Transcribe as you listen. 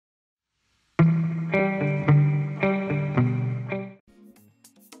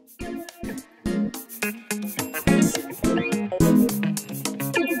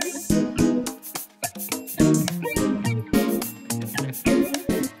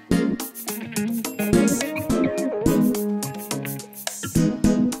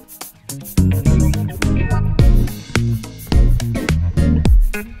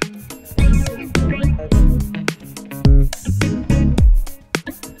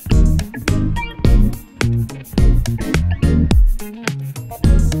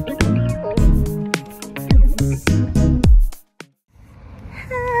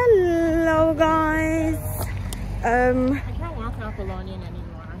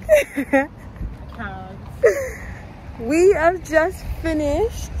We have just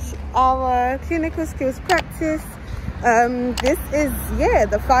finished our clinical skills practice. This is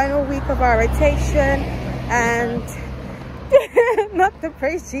the final week of our rotation, and not the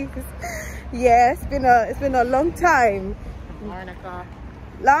praise Jesus. Yeah, it's been a long time.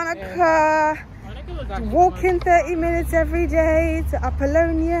 Larnaca, walking 30 minutes every day to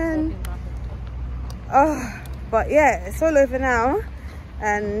Apollonian. Oh, but yeah, it's all over now.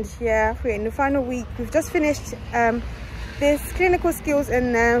 And yeah, we're in the final week. We've just finished this clinical skills,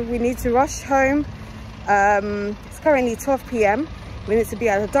 and we need to rush home. It's currently 12 p.m. We need to be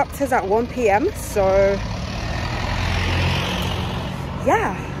at the doctor's at 1 p.m. So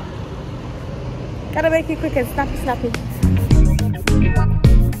yeah, gotta make it quick and snappy.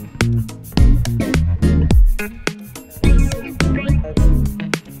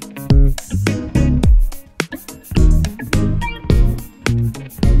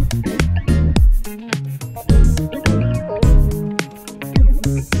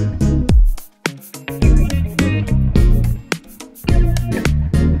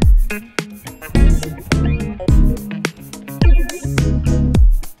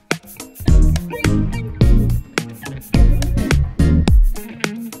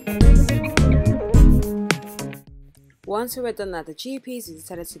 Once we were done at the GP's, we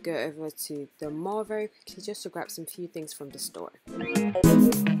decided to go over to the mall very quickly just to grab some few things from the store.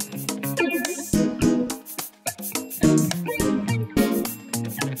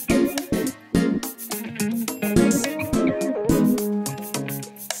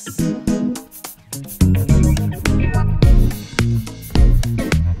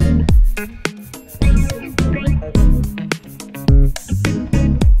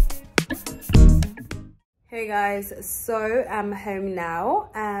 Hey guys, so I'm home now.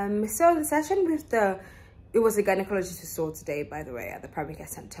 So the session with it was a gynecologist who saw today, by the way, at the primary care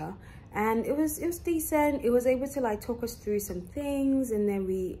center, and it was decent. It was able to like talk us through some things, and then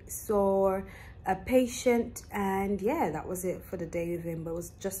we saw a patient, and yeah, that was it for the day with him. But it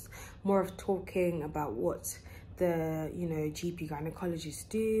was just more of talking about what the GP gynecologists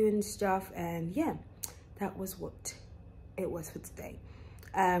do and stuff, and yeah, that was what it was for today.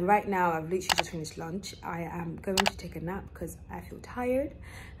 Right now I've literally just finished lunch. I am going to take a nap because I feel tired.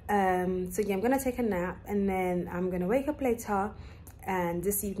 So yeah, I'm gonna take a nap, and then I'm gonna wake up later, and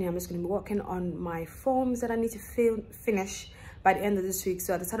this evening I'm just gonna be working on my forms that I need to finish by the end of this week.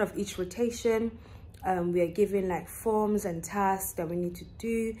 So at the start of each rotation, we are given like forms and tasks that we need to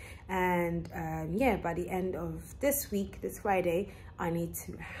do, and yeah, by the end of this week, this Friday, I need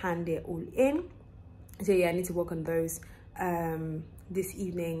to hand it all in. So yeah, I need to work on those this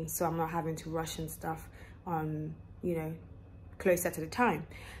evening, so I'm not having to rush and stuff on closer to the time.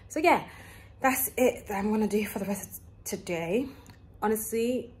 So yeah, that's it that I'm gonna do for the rest of today.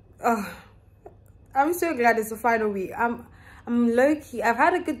 Honestly, I'm so glad it's the final week. I'm low-key, I've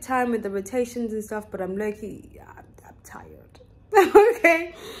had a good time with the rotations and stuff, but I'm low-key, I'm tired.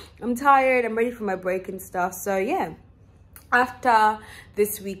 Okay, I'm tired, I'm ready for my break and stuff. So yeah, after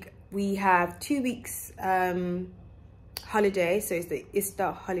this week we have 2 weeks holiday, so it's the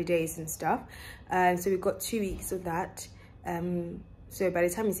Easter holidays and stuff. So we've got 2 weeks of that. So by the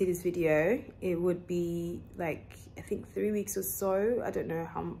time you see this video, it would be like, I think 3 weeks or so. I don't know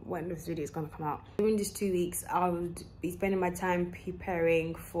when this video is going to come out. During these 2 weeks, I would be spending my time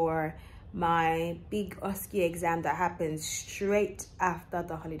preparing for my big OSCE exam that happens straight after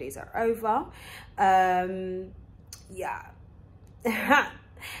the holidays are over. Yeah.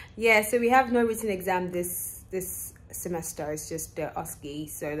 Yeah, so we have no written exam this semester. It's just the OSCE.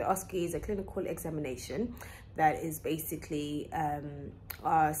 So the OSCE is a clinical examination that is basically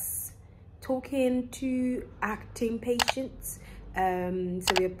us talking to acting patients.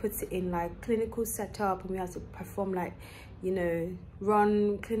 So we are put in like clinical setup, and we have to perform like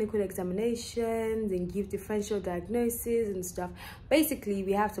run clinical examinations and give differential diagnosis and stuff. Basically,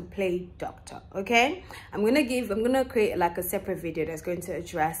 we have to play doctor. Okay, I'm gonna create like a separate video that's going to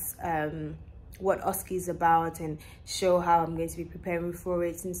address what OSCE is about and show how I'm going to be preparing for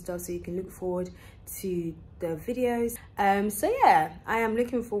it and stuff, so you can look forward to the videos. So yeah, I am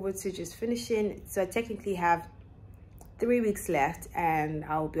looking forward to just finishing. So I technically have 3 weeks left, and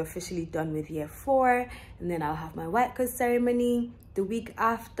I'll be officially done with year 4, and then I'll have my white coat ceremony the week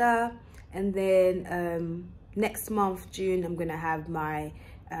after, and then next month, June, I'm gonna have my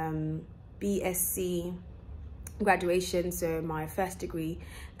BSc graduation, so my first degree.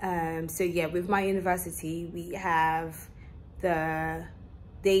 So yeah, with my university, we have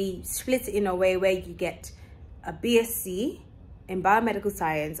they split it in a way where you get a BSc in biomedical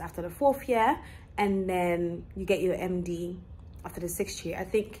science after the 4th year, and then you get your MD after the 6th year. I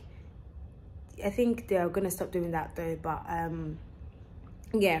think they're gonna stop doing that though, but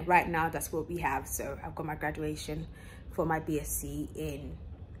yeah, right now that's what we have. So I've got my graduation for my BSc in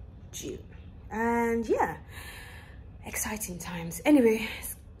June, and yeah, exciting times. Anyway,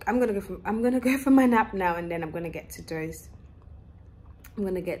 I'm gonna go for my nap now, and then I'm gonna get to those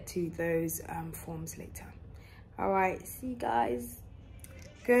forms later. All right, see you guys.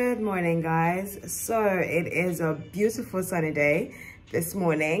 Good morning, guys. So it is a beautiful sunny day this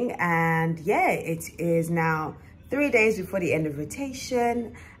morning, and yeah, it is now 3 days before the end of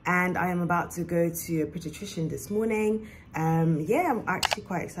rotation, and I am about to go to a pediatrician this morning. Yeah, I'm actually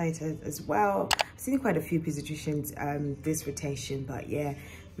quite excited as well. I've seen quite a few pediatricians this rotation, but yeah,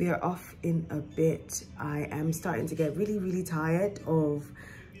 we are off in a bit. I am starting to get really tired of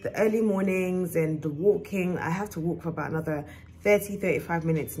the early mornings and the walking. I have to walk for about another 30-35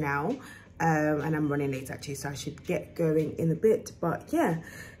 minutes now, and I'm running late actually, so I should get going in a bit. But yeah,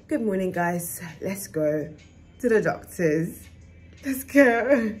 good morning, guys. Let's go to the doctors. Let's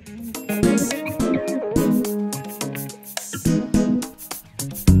go.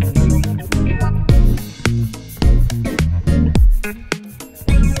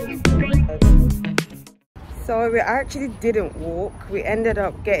 So we actually didn't walk. We ended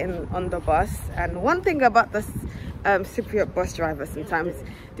up getting on the bus, and one thing about this Cypriot bus drivers, sometimes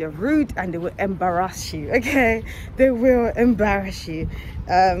they're rude and they will embarrass you. Okay, they will embarrass you.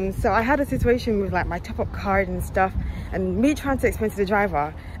 So I had a situation with like my top-up card and stuff, and me trying to explain to the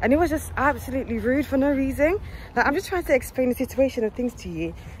driver, and it was just absolutely rude for no reason. Like, I'm just trying to explain the situation of things to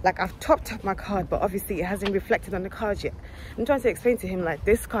you. Like, I've topped up my card, but obviously it hasn't reflected on the card yet. I'm trying to explain to him like,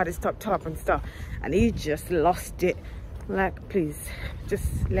 this card is topped up and stuff, and he just lost it. Like, please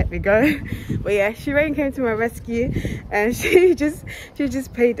just let me go. But yeah, Shireen came to my rescue, and she just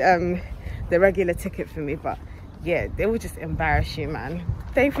paid the regular ticket for me. But yeah, they will just embarrass you, man.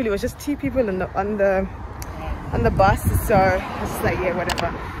 Thankfully it was just 2 people on the bus, so I was just like, yeah,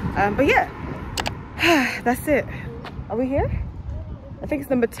 whatever. But yeah, that's it. Are we here? I think it's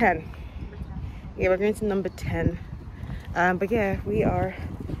number 10. Yeah, we're going to number 10. But yeah, we are,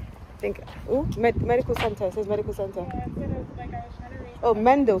 I think, oh, medical center. It says medical center. Oh,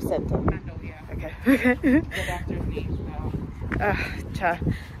 Mendel Center. Mendel, yeah. Okay. The doctor's name, so.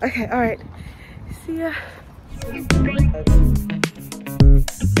 Okay, all right. See ya.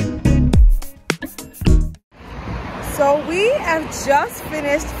 So we have just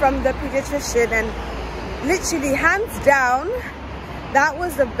finished from the pediatrician, and literally hands down, that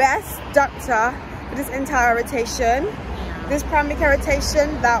was the best doctor for this entire rotation. This primary care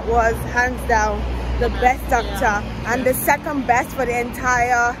rotation, that was hands down the best doctor, and the second best for the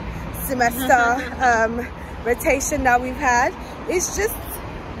entire semester rotation that we've had. It's just,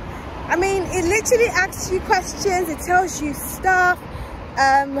 I mean, it literally asks you questions, it tells you stuff.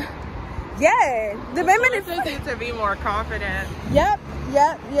 Yeah, the moment it forces you to be more confident. Yep,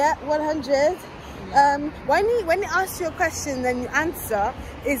 100. When he asks you a question and you answer,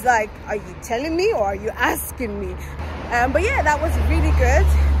 it's like, are you telling me or are you asking me? But yeah, that was really good.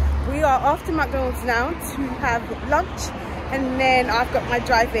 We are off to McDonald's now to have lunch, and then I've got my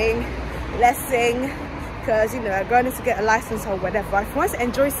driving lesson, because, you know, I'm going to get a license or whatever. If you want to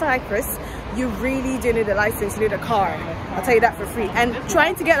enjoy Cyprus, you really do need a license, you need a car. I'll tell you that for free. And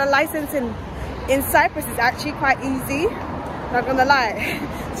trying to get a license in Cyprus is actually quite easy, not gonna lie.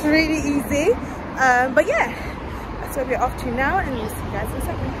 It's really easy. But yeah, that's where we're off to now, and we'll see you guys in a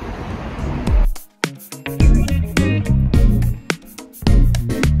second.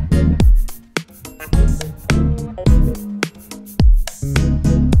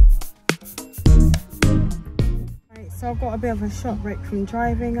 So I've got a bit of a short break from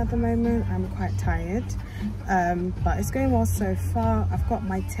driving at the moment. I'm quite tired, but it's going well so far. I've got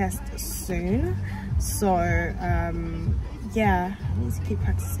my test soon, so yeah, I need to keep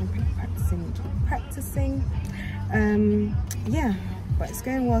practicing. Yeah, but it's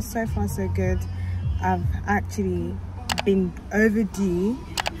going well so far, so good. I've actually been overdue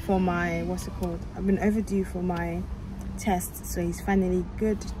for my, I've been overdue for my test, so it's finally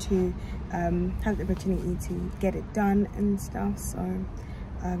good to have the opportunity to get it done and stuff. So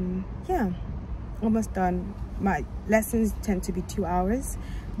yeah, almost done. My lessons tend to be 2 hours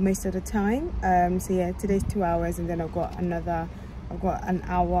most of the time, so yeah, today's 2 hours, and then I've got an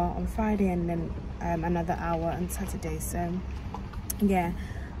hour on Friday, and then another hour on Saturday. So yeah,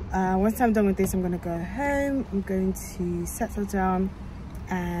 once I'm done with this, I'm gonna go home. I'm going to settle down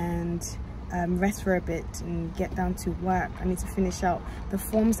and rest for a bit and get down to work. I need to finish out the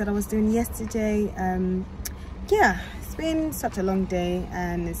forms that I was doing yesterday. Yeah, it's been such a long day,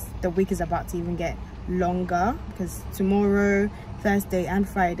 and the week is about to even get longer, because tomorrow, Thursday and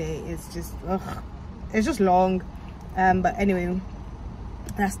Friday is just it's just long. But anyway,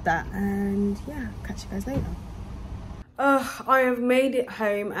 that's that, and yeah, catch you guys later. I have made it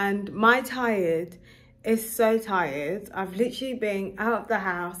home, and my tired is so tired. I've literally been out of the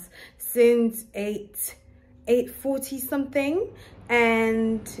house since 8:40 something,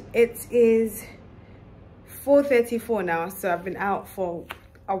 and it is 4:34 now, so I've been out for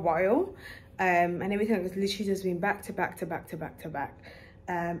a while, and everything has literally just been back to back to back to back to back.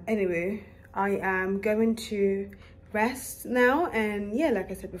 Anyway, I am going to rest now, and yeah, like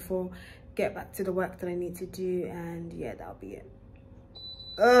I said before, get back to the work that I need to do, and yeah, that'll be it.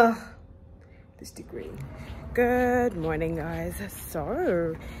 This degree. Good morning, guys.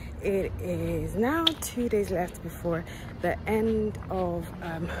 So it is now 2 days left before the end of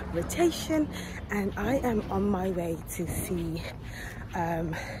rotation, and I am on my way to see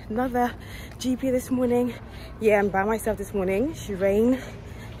another GP this morning. Yeah, I'm by myself this morning. Shireen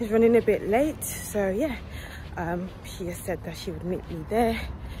is running a bit late, so yeah, she has said that she would meet me there.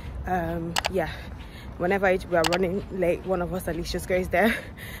 Yeah, whenever we are running late, one of us at least just goes there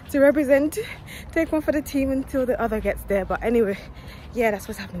to represent, take one for the team until the other gets there. But anyway, yeah, that's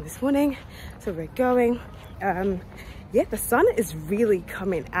what's happening this morning, so we're going. Yeah, the sun is really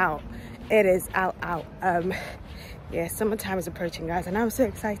coming out. It is out. Yeah, summertime is approaching, guys, and I'm so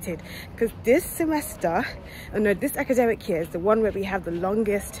excited because this semester, no, this academic year is the one where we have the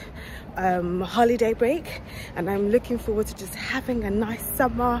longest holiday break, and I'm looking forward to just having a nice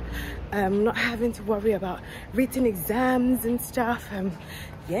summer, not having to worry about written exams and stuff.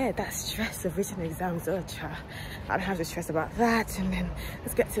 Yeah, that stress of written exams, I don't have to stress about that, and then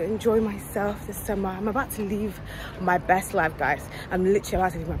let's get to enjoy myself this summer. I'm about to live my best life, guys. I'm literally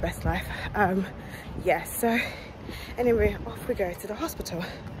about to live my best life. Yeah, so anyway, off we go to the hospital.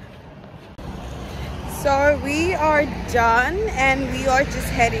 So we are done, and we are just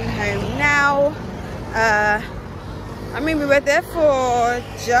heading home now. I mean, we were there for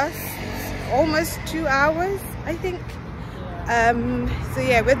just almost 2 hours, I think. So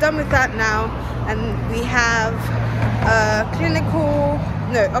yeah, we're done with that now, and we have a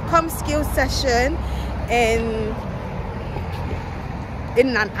comm skills session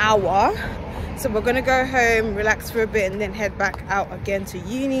in an hour. So we're gonna go home, relax for a bit, and then head back out again to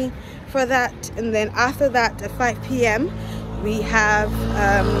uni for that. And then after that, at 5 p.m, we have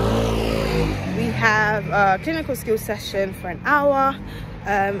a clinical skills session for an hour,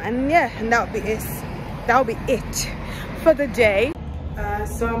 and yeah, and that'll be it for the day.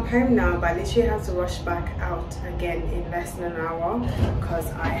 So I'm home now, but I literally have to rush back out again in less than an hour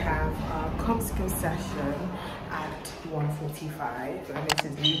because I have a comm skills session at 1:45, and this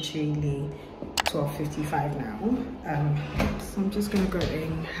is literally 12:55 now. So I'm just gonna go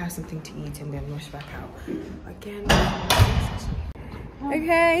in, have something to eat, and then rush back out again.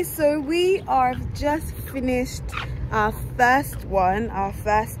 Okay, so we are just finished our first one,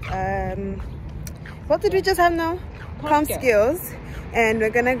 what did we just have now? Comm skills. And we're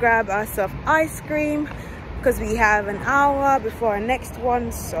gonna grab ourselves ice cream because we have an hour before our next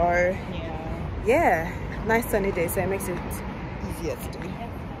one. So yeah, nice sunny day, so it makes it easier to do.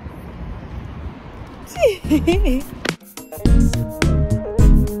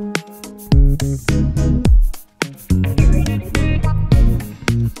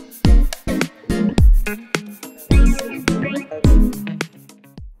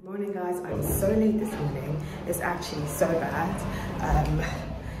 Morning, guys. I'm so late this morning. It's actually so bad.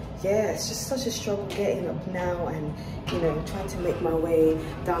 Yeah, it's just such a struggle getting up now and, you know, trying to make my way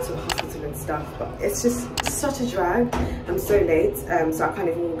down to the hospital and stuff, but it's just such a drag. I'm so late, so I can't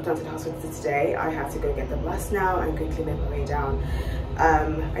even walk down to the hospital today. I have to go get the bus now and quickly make my way down.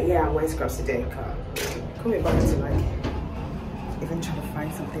 Yeah, I'm wearing scrubs today. Can't be bothered to like even try to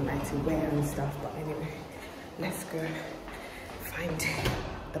find something like to wear and stuff, but anyway, let's go find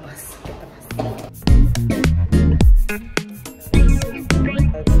the bus, get the bus.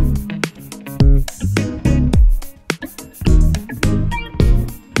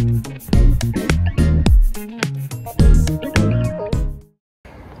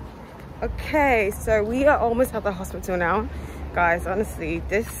 Okay, so we are almost at the hospital now, guys. Honestly,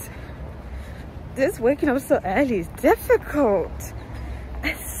 this waking up so early is difficult.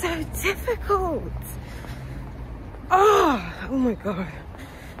 It's so difficult. Oh my god.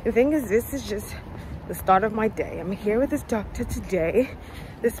 The thing is, this is just the start of my day. I'm here with this doctor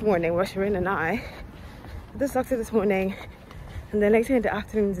this morning, Shireen and I. This doctor this morning, and then later in the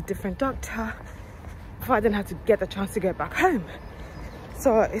afternoon is a different doctor before I then have to get the chance to get back home.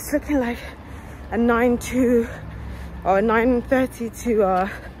 So it's looking like a 9 to or 9:30 to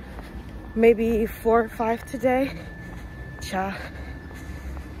maybe 4 or 5 today. Cha.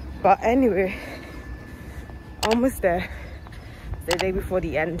 But anyway, almost there. The day before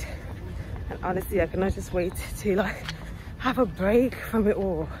the end. And honestly, I cannot just wait to like have a break from it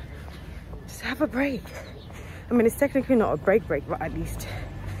all. Just have a break. I mean, it's technically not a break, but at least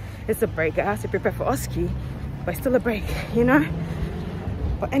it's a break. I have to prepare for OSCE, but it's still a break, you know?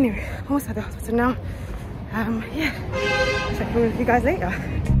 But anyway, almost at the hospital now. Yeah, check in with you guys later.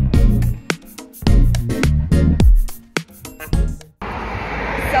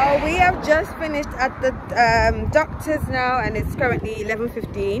 So we have just finished at the doctor's now, and it's currently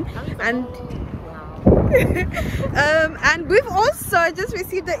 11:15, and and we've also just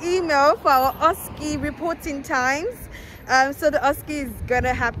received the email for our OSCE reporting times. So the OSCE is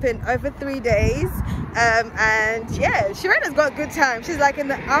gonna happen over 3 days, and yeah, Shireen has got a good time. She's like in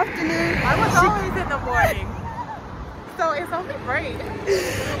the afternoon. I was always in the morning, so it's only great.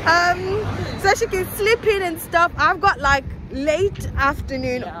 So she can sleep in and stuff. I've got like late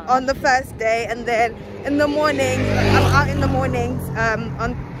afternoon on the first day, and then in the morning I'm out in the mornings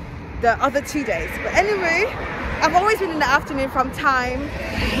on the other 2 days. But anyway, I've always been in the afternoon from time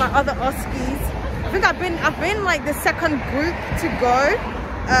with my other OSCEs. I think I've been like the second group to go.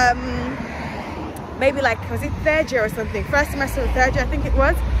 Maybe like, was it 3rd year or something? First semester or 3rd year, I think it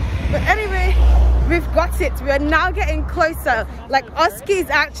was. But anyway, we've got it. We are now getting closer. Like OSCE is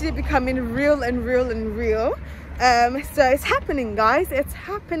actually becoming real and real and real. So it's happening, guys. It's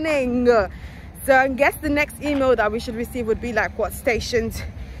happening. So I guess the next email that we should receive would be like what stations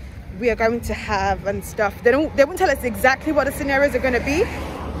we are going to have and stuff. They won't tell us exactly what the scenarios are going to be,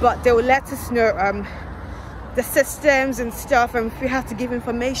 but they will let us know the systems and stuff, and if we have to give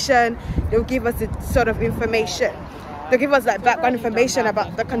information, they'll give us the sort of information. They'll give us like background information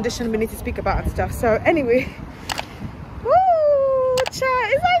about the condition we need to speak about and stuff. So anyway, woo,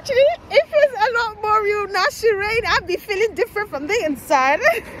 child, it feels a lot more real now, Shireen. I'd be feeling different from the inside.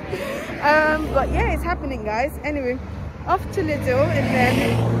 But yeah, it's happening, guys. Anyway, off to Lidl and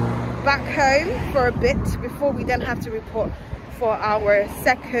then back home for a bit before we then have to report for our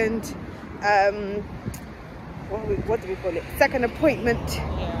second what do we call it, second appointment,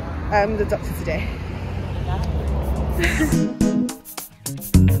 the doctor today.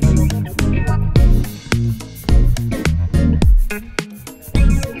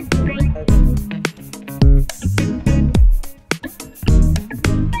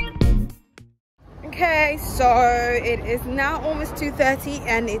 Okay, so it is now almost 2:30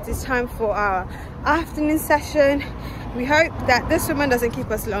 and it is time for our afternoon session. We hope that this woman doesn't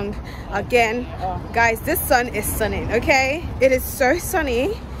keep us long again. Guys, this sun is sunning, okay? It is so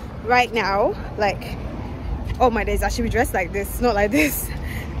sunny right now. Like, oh my days, I should be dressed like this, not like this.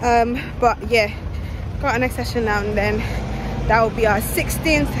 But yeah, got our next session now, and then that will be our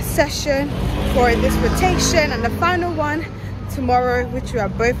 16th session for this rotation, and the final one tomorrow, which we are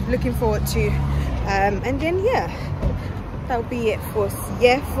both looking forward to. And then yeah, that will be it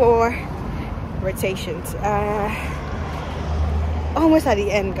for rotations. Almost at the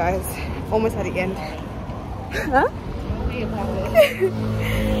end, guys. Almost at the end. Huh?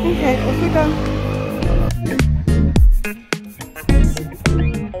 Okay, off we go.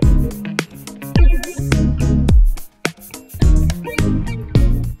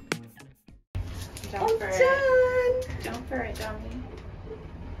 Jump for it, dummy.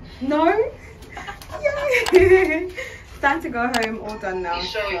 No? Yay! It's time to go home. All done now.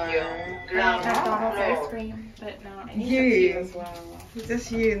 So. McDonald's ice cream, but no, I need some tea as well.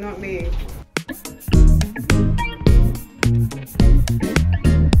 Just you, not me.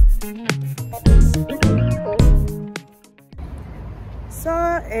 So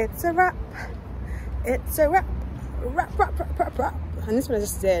it's a wrap. It's a wrap. Wrap. And this one is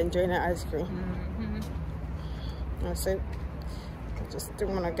just there enjoying that ice cream. That's it. I just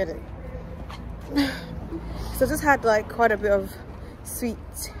didn't want to get it. So I just had like quite a bit of sweet,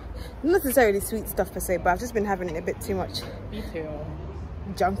 not necessarily sweet stuff per se, but I've just been having a bit too much. Me too.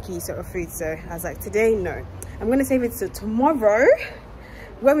 Junky sort of food. So I was like, today, no. I'm gonna save it till tomorrow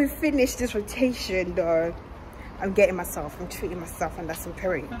when we finish this rotation. Though I'm treating myself, and that's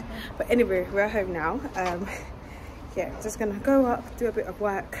imperative. But anyway, we're home now. Yeah, just gonna go up, do a bit of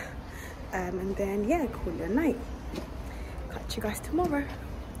work, and then yeah, call it a night. Catch you guys tomorrow.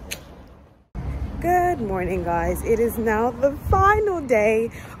 Good morning, guys. It is now the final day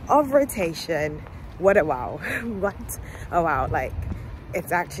of rotation. What a wow. What a wow. Like,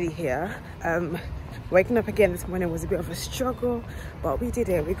 it's actually here. Waking up again this morning was a bit of a struggle, but we did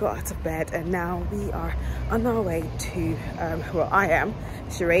it. We got out of bed, and now we are on our way to well, I am.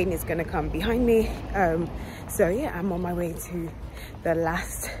 Shireen is gonna come behind me. So yeah, I'm on my way to the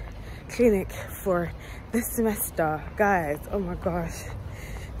last clinic for this semester, guys. Oh my gosh,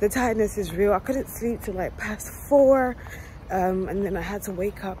 the tiredness is real. I couldn't sleep till like past 4, and then I had to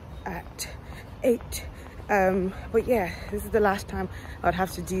wake up at 8. But yeah, this is the last time I'd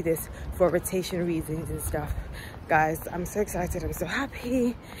have to do this for rotation reasons and stuff. Guys, I'm so excited. I'm so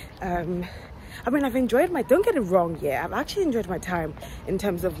happy. I mean, I've enjoyed don't get it wrong, yeah, I've actually enjoyed my time in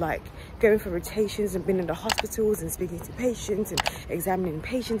terms of like going for rotations and being in the hospitals and speaking to patients and examining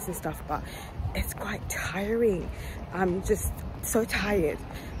patients and stuff, but it's quite tiring. I'm just so tired.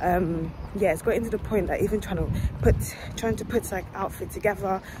 Yeah, it's getting to the point that even trying to put like outfit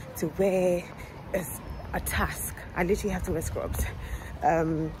together to wear is a task. I literally have to wear scrubs.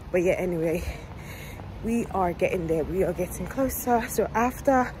 But yeah, anyway, we are getting there. We are getting closer. So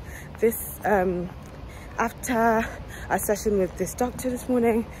after this, after a session with this doctor this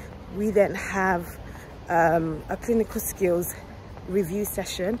morning, we then have a clinical skills review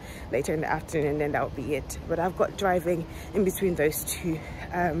session later in the afternoon, and then that will be it. But I've got driving in between those two.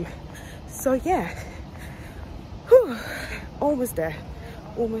 So yeah, whew, almost there,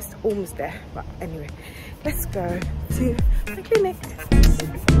 almost there. But anyway, let's go to the clinic.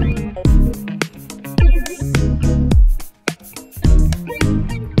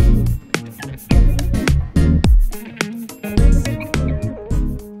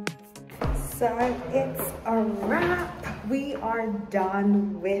 So it's a wrap. We are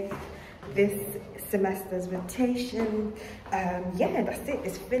done with this semester's rotation. Yeah, that's it,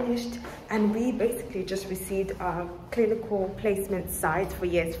 it's finished, and we basically just received our clinical placement sites for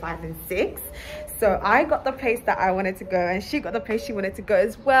years 5 and 6. So I got the place that I wanted to go, and she got the place she wanted to go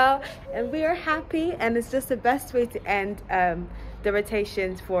as well, and we are happy. And it's just the best way to end the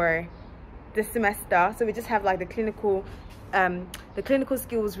rotations for this semester. So we just have like the clinical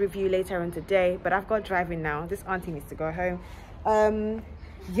skills review later on today, but I've got driving now. This auntie needs to go home.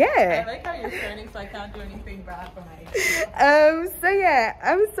 Yeah, I like how you're turning so I can't do anything bad behind. So yeah,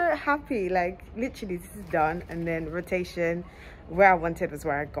 I'm so happy. Like literally this is done, and then rotation where I wanted was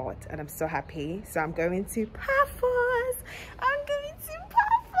where I got, and I'm so happy. So I'm going to Paphos.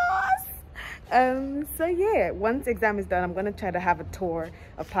 So yeah, once exam is done, I'm gonna try to have a tour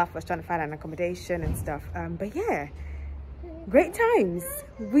of Paphos, trying to find an accommodation and stuff. But yeah, great times.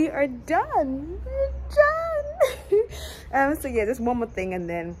 We are done. So yeah, just one more thing, and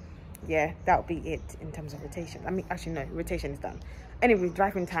then yeah, that'll be it in terms of rotation. I mean, actually no, rotation is done. Anyway,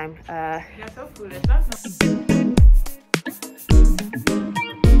 driving time. You're so foolish. That's not...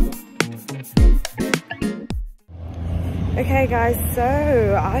 Okay guys, so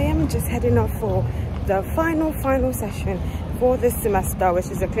I am just heading off for the final session for this semester, which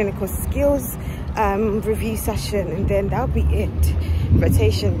is a clinical skills review session, and then that'll be it.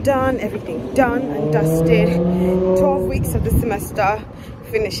 Rotation done, everything done and dusted. 12 weeks of the semester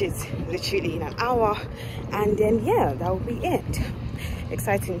finishes literally in an hour, and then yeah, that will be it.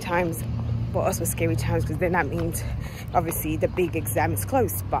 Exciting times, but also scary times, because then that means obviously the big exam is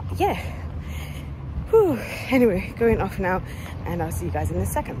close. But yeah, whew. Anyway, going off now, and I'll see you guys in a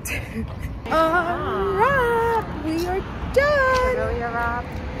second. Alright, we are done. Really a wrap?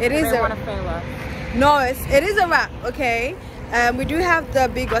 It is. I want to fail us. No, it is a wrap. Okay, we do have the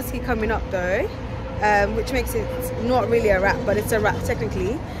big OSCE coming up though, which makes it not really a wrap, but it's a wrap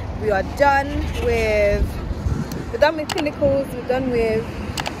technically. We are done with clinicals. We're done with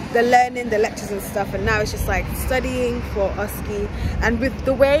the learning, the lectures and stuff, and now it's just like studying for OSCE. And with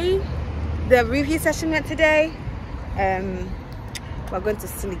the way the review session went today, we're going to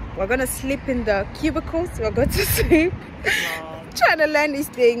sleep. We're going to sleep in the cubicles. We're going to sleep. Trying to learn this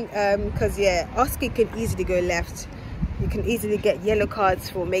thing, because yeah, OSCE can easily go left. You can easily get yellow cards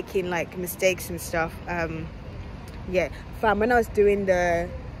for making like mistakes and stuff. Yeah, fam, when I was doing the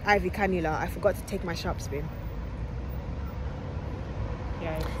IV cannula, I forgot to take my sharp spoon.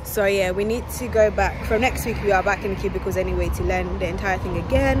 So yeah, we need to go back. From next week we are back in the cubicles anyway to learn the entire thing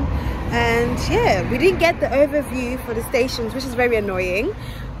again. And yeah, we didn't get the overview for the stations, which is very annoying,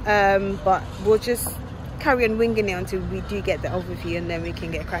 but we'll just carry on winging it until we do get the overview, and then we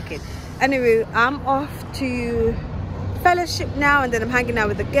can get cracking. Anyway, I'm off to fellowship now, and then I'm hanging out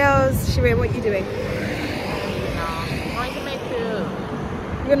with the girls. Shireen, what are you doing? I'm going to make food.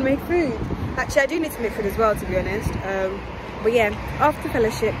 You're gonna make food? Actually, I do need to make food as well, to be honest. But yeah, after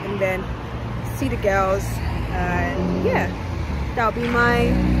fellowship, and then see the girls, and yeah, that'll be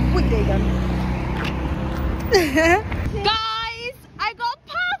my weekday done. Guys, I got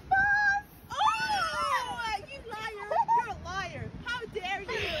Paphos! Oh, you liar! You're a liar! How dare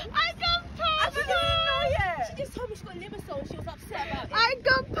you! I got Paphos! She didn't know yet. She just told me she got liver soul. She was upset about it. I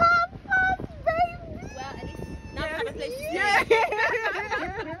got Paphos, baby! Well, at least now we have a place to stay. Yeah.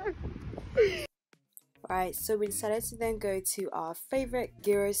 Alright, so we decided to then go to our favorite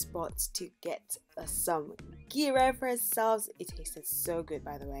gyro spots to get some gyro for ourselves. It tasted so good,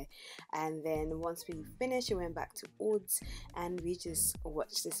 by the way. And then once we finished, we went back to Odds and we just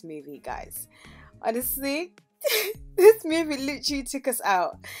watched this movie, guys. Honestly, this movie literally took us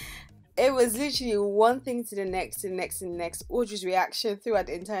out. It was literally one thing to the next, to the next, to the next. Audrey's reaction throughout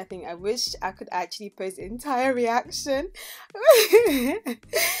the entire thing. I wish I could actually post the entire reaction.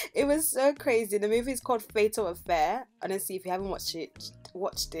 It was so crazy. The movie is called Fatal Affair. Honestly, if you haven't watched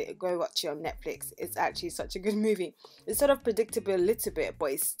it, go watch it on Netflix. It's actually such a good movie. It's sort of predictable a little bit,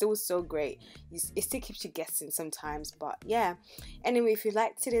 but it's still so great. It still keeps you guessing sometimes, but yeah. Anyway, if you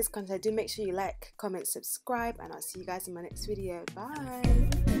liked today's content, do make sure you like, comment, subscribe, and I'll see you guys in my next video.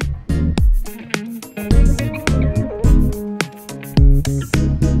 Bye.